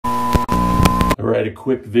Alright, a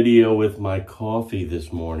quick video with my coffee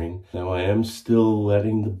this morning. Now I am still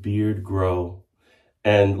letting the beard grow.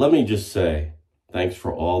 And let me just say, thanks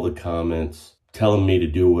for all the comments, telling me to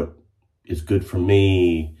do what is good for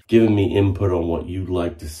me, giving me input on what you'd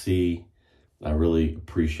like to see. I really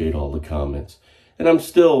appreciate all the comments. And I'm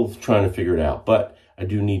still trying to figure it out, but I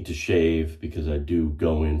do need to shave because I do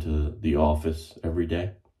go into the office every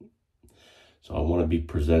day. So I want to be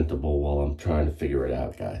presentable while I'm trying to figure it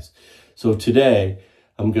out, guys. So today,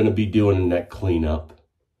 I'm going to be doing a neck cleanup.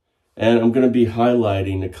 And I'm going to be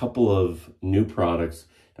highlighting a couple of new products.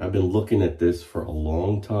 I've been looking at this for a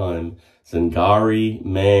long time. Zingari,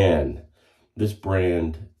 man, this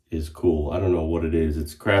brand is cool. I don't know what it is.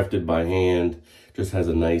 It's crafted by hand. Just has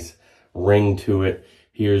a nice ring to it.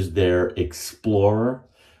 Here's their Explorer,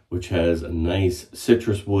 which has a nice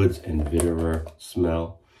citrus woods and vetiver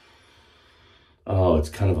smell. Oh, it's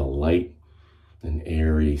kind of a light and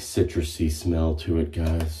airy, citrusy smell to it,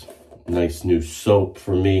 guys. Nice new soap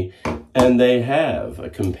for me. And they have a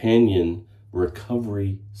companion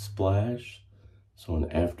recovery splash. So an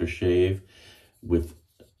aftershave with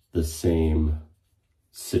the same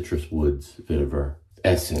citrus woods vetiver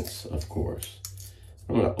essence, of course.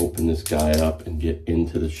 I'm going to open this guy up and get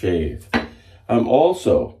into the shave. I'm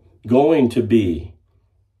also going to be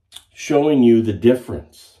showing you the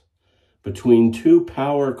difference between two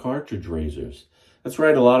power cartridge razors. That's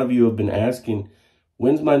right, a lot of you have been asking,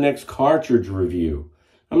 when's my next cartridge review?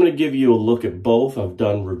 I'm going to give you a look at both. I've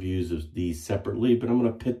done reviews of these separately, but I'm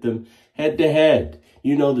going to pit them head to head.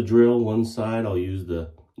 You know the drill. One side I'll use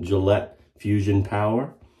the Gillette Fusion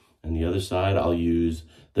Power, and the other side I'll use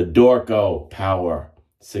the Dorco Power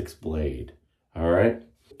 6-blade. All right?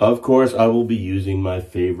 Of course, I will be using my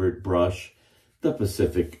favorite brush, the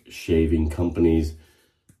Pacific Shaving Company's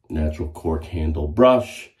natural cork handle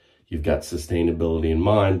brush. You've got sustainability in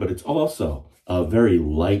mind, but it's also a very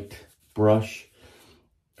light brush.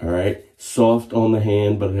 All right, soft on the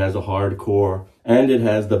hand, but it has a hard core, and it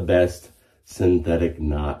has the best synthetic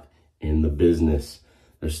knot in the business.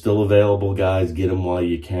 They're still available, guys. Get them while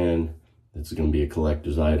you can. It's going to be a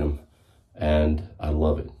collector's item, and I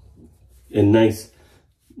love it. And nice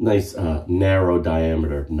narrow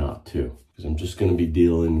diameter knot too, because I'm just going to be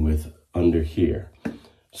dealing with under here.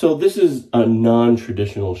 So this is a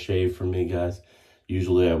non-traditional shave for me, guys.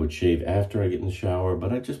 Usually I would shave after I get in the shower,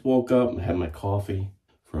 but I just woke up and had my coffee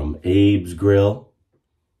from Abe's Grill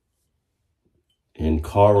in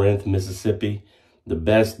Corinth, Mississippi. The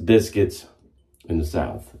best biscuits in the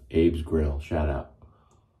South. Abe's Grill, shout out.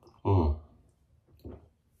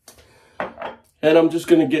 And I'm just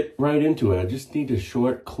gonna get right into it. I just need a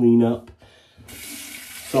short cleanup.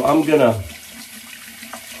 So I'm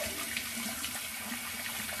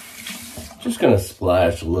just gonna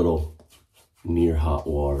splash a little near hot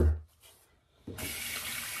water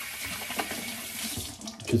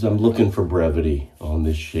because I'm looking for brevity on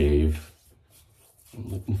this shave.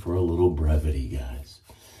 I'm looking for a little brevity, guys.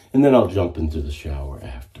 And then I'll jump into the shower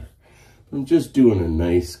after. I'm just doing a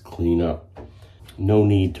nice cleanup. No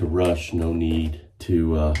need to rush, no need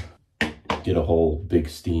to get a whole big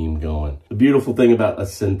steam going. The beautiful thing about a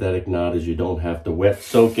synthetic knot is you don't have to wet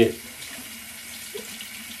soak it.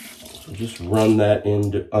 So just run that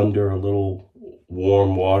under a little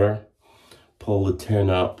warm water. Pull the tin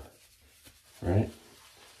up, right?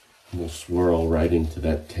 And we'll swirl right into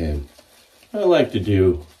that tin. I like to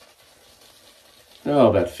do,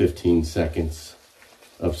 about 15 seconds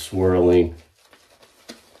of swirling.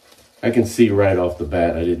 I can see right off the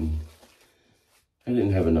bat I didn't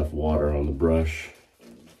have enough water on the brush.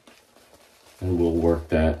 And we'll work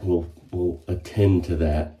that. We'll attend to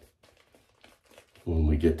that when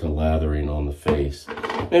we get to lathering on the face.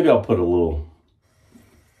 Maybe I'll put a little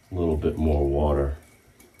bit more water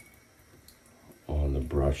on the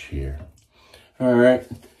brush here. All right,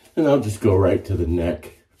 and I'll just go right to the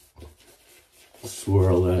neck.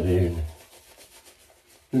 Swirl that in.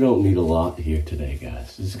 We don't need a lot here today,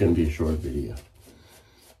 guys. This is going to be a short video.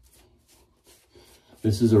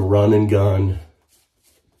 This is a run and gun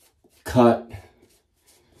cut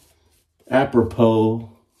apropos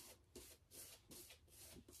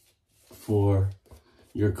for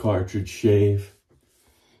your cartridge shave.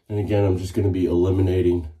 And again, I'm just going to be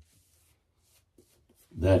eliminating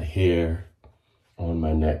that hair on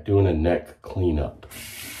my neck, doing a neck cleanup.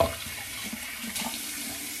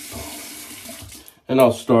 And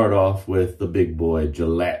I'll start off with the big boy,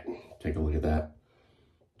 Gillette. Take a look at that.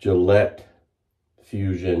 Gillette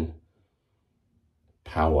Fusion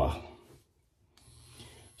Power.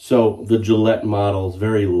 So the Gillette model is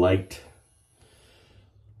very light.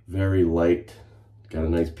 Very light. Got a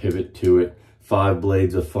nice pivot to it. 5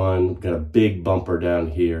 blades of fun. Got a big bumper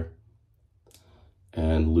down here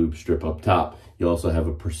and loop strip up top. You also have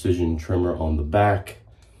a precision trimmer on the back.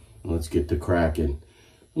 Let's get to cracking.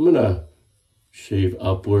 I'm gonna shave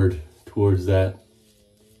upward towards that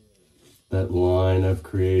line I've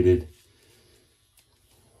created.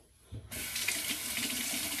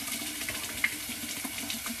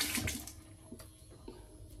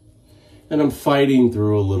 And I'm fighting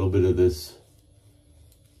through a little bit of this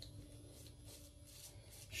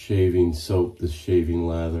shaving soap, this shaving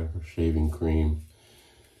lather, or shaving cream.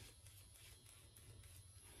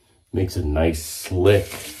 Makes a nice slick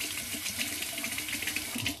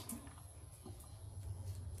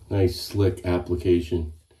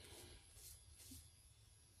application.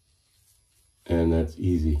 And that's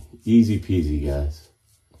easy. Easy peasy, guys.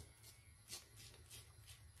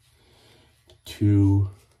 2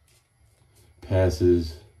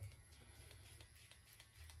 passes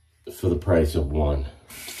for the price of 1.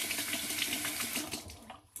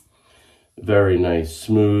 Very nice,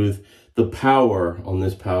 smooth. The power on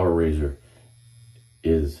this power razor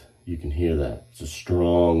is, you can hear that. It's a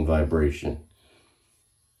strong vibration.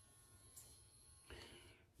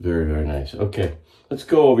 Very, very nice. Okay, let's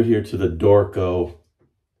go over here to the Dorco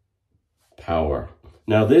Power.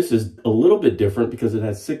 Now this is a little bit different because it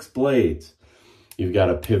has 6 blades. You've got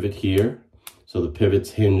a pivot here, so the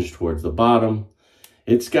pivot's hinged towards the bottom.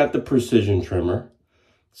 It's got the precision trimmer.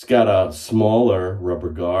 It's got a smaller rubber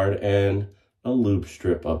guard and a loop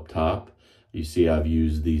strip up top. You see I've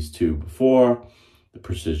used these 2 before. The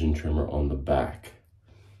precision trimmer on the back.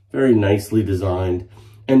 Very nicely designed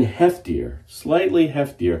and heftier, slightly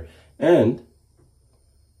heftier, and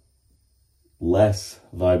less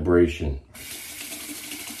vibration.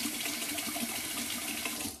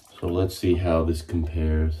 So let's see how this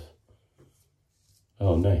compares.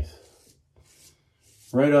 Oh, nice.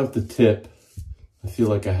 Right off the tip, I feel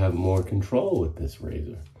like I have more control with this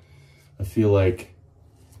razor. I feel like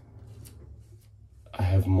I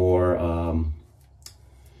have more,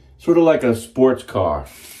 sort of like a sports car.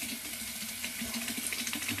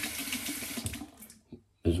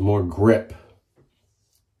 There's more grip.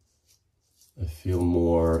 I feel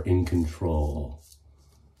more in control.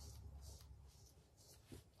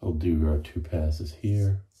 I'll do our 2 passes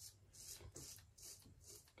here.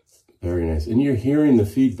 Very nice. And you're hearing the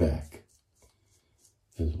feedback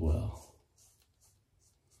as well.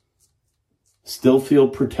 Still feel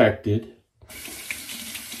protected.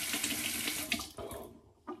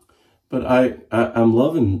 But I'm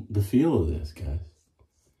loving the feel of this, guys.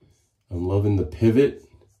 I'm loving the pivot.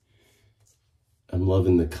 I'm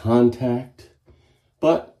loving the contact.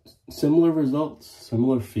 But similar results,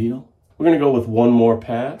 similar feel. We're going to go with 1 more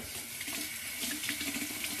pass.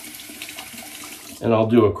 And I'll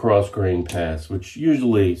do a cross grain pass, which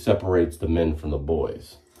usually separates the men from the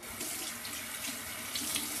boys.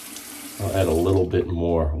 I'll add a little bit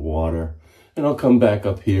more water. And I'll come back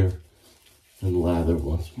up here and lather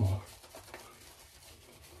once more.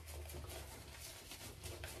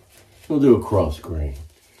 We'll do a cross grain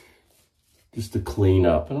just to clean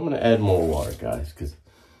up. And I'm going to add more water, guys, because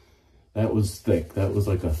that was thick. That was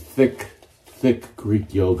like a thick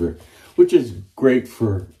Greek yogurt, which is great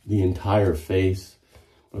for the entire face.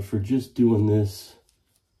 But for just doing this,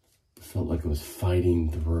 I felt like I was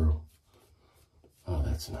fighting through. Oh,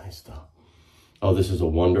 that's nice, though. Oh, this is a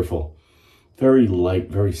wonderful, very light,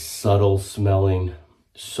 very subtle smelling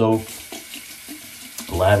soap.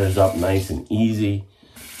 Lathers up nice and easy.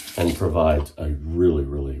 And provides a really,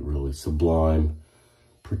 really, really sublime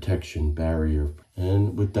protection barrier.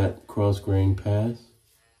 And with that cross grain pass,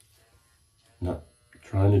 not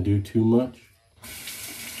trying to do too much.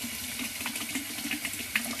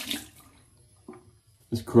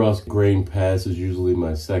 This cross grain pass is usually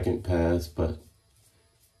my 2nd pass, but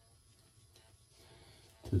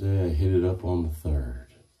today I hit it up on the 3rd.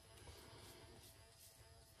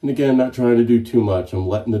 And again, not trying to do too much. I'm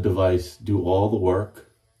letting the device do all the work.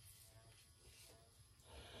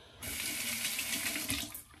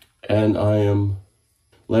 And I am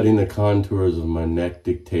letting the contours of my neck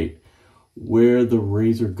dictate where the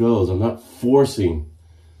razor goes. I'm not forcing.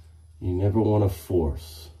 You never want to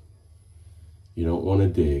force. You don't want to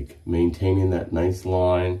dig. Maintaining that nice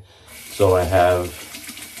line so I have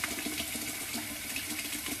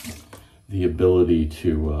the ability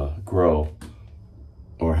to grow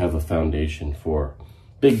or have a foundation for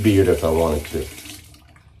big beard if I wanted to.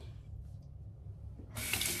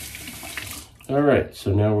 All right,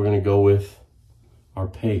 so now we're gonna go with our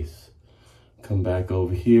pace. Come back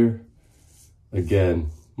over here.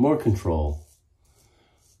 Again, more control.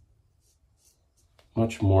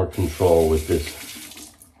 Much more control with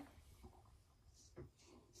this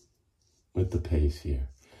with the pace here.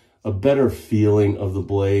 A better feeling of the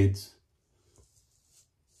blades.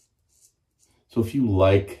 So if you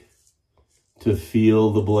like to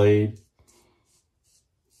feel the blade,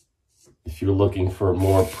 if you're looking for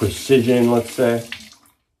more precision, let's say,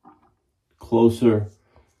 closer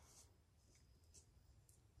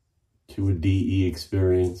to a DE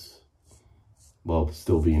experience, while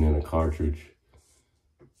still being in a cartridge,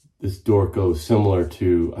 this Dorco is similar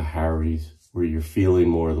to a Harry's, where you're feeling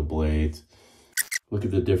more of the blades. Look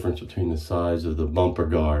at the difference between the size of the bumper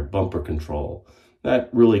guard, bumper control. That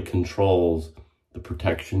really controls the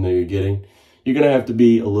protection that you're getting. You're gonna have to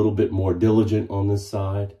be a little bit more diligent on this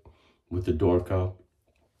side with the Dorco,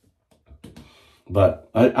 but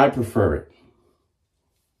I prefer it.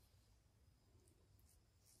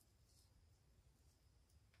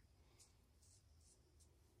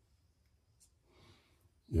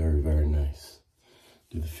 Very, very nice.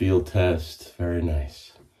 Do the field test, very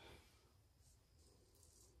nice.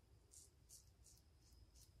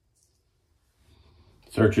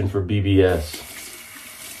 Searching for BBS.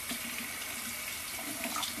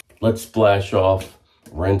 Let's splash off,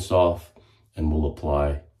 rinse off, and we'll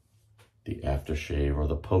apply the aftershave or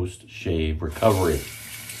the post-shave recovery.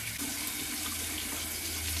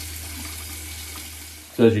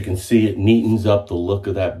 So as you can see, it neatens up the look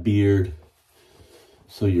of that beard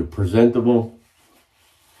so you're presentable.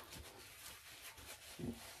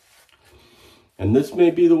 And this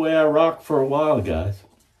may be the way I rock for a while, guys.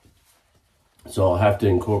 So I'll have to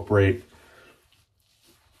incorporate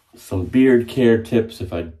some beard care tips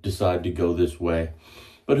if I decide to go this way.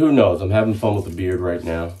 But who knows? I'm having fun with the beard right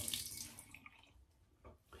now.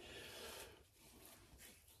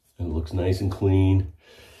 And it looks nice and clean.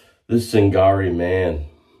 This Zingari, man,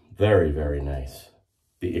 very, very nice.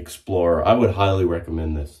 The Explorer, I would highly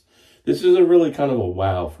recommend this. This is a really kind of a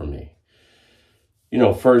wow for me. You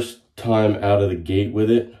know, first time out of the gate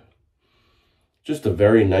with it. Just a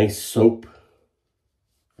very nice soap.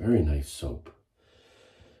 Very nice soap.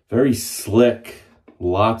 Very slick,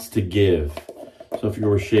 lots to give. So if you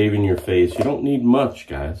were shaving your face, you don't need much,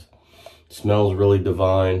 guys. It smells really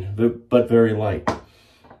divine, but very light.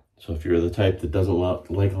 So if you're the type that doesn't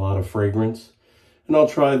like a lot of fragrance, and I'll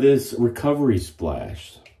try this recovery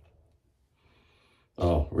splash.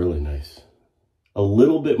 Oh, really nice. A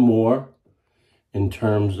little bit more in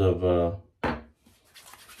terms of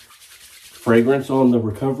fragrance on the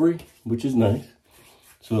recovery, which is nice.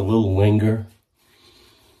 So a little linger.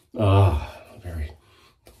 Ah, very,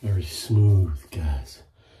 very smooth, guys.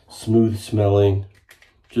 Smooth smelling,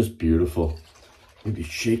 just beautiful. Maybe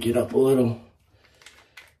shake it up a little.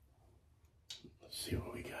 Let's see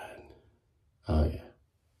what we got. Oh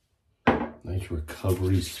yeah, nice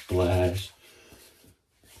recovery splash.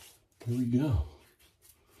 There we go.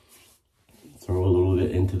 Throw a little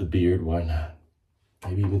bit into the beard, why not?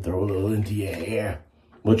 Maybe even throw a little into your hair,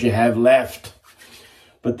 what you have left.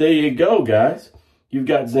 But there you go, guys. You've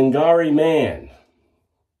got Zingari Man,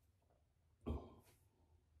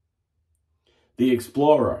 the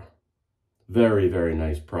Explorer. Very, very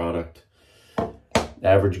nice product.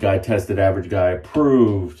 Average guy tested, average guy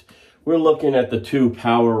approved. We're looking at the two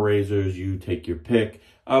power razors. You take your pick.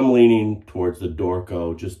 I'm leaning towards the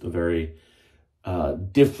Dorco, just a very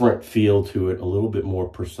different feel to it, a little bit more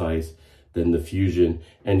precise than the Fusion.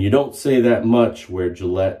 And you don't say that much where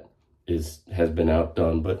Gillette has been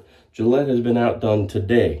outdone, but Gillette has been outdone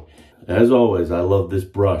today. As always, I love this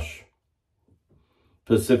brush.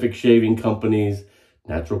 Pacific Shaving Company's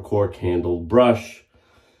natural cork handled brush.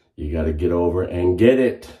 You got to get over and get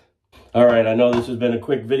it. All right, I know this has been a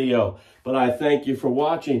quick video, but I thank you for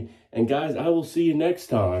watching. And guys, I will see you next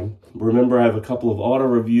time. Remember, I have a couple of auto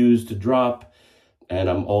reviews to drop, and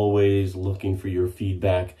I'm always looking for your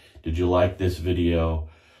feedback. Did you like this video?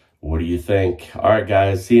 What do you think? All right,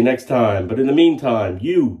 guys, see you next time. But in the meantime,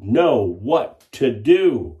 you know what to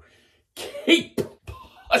do. Keep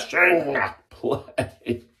pushing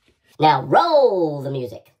play. Now roll the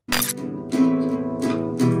music.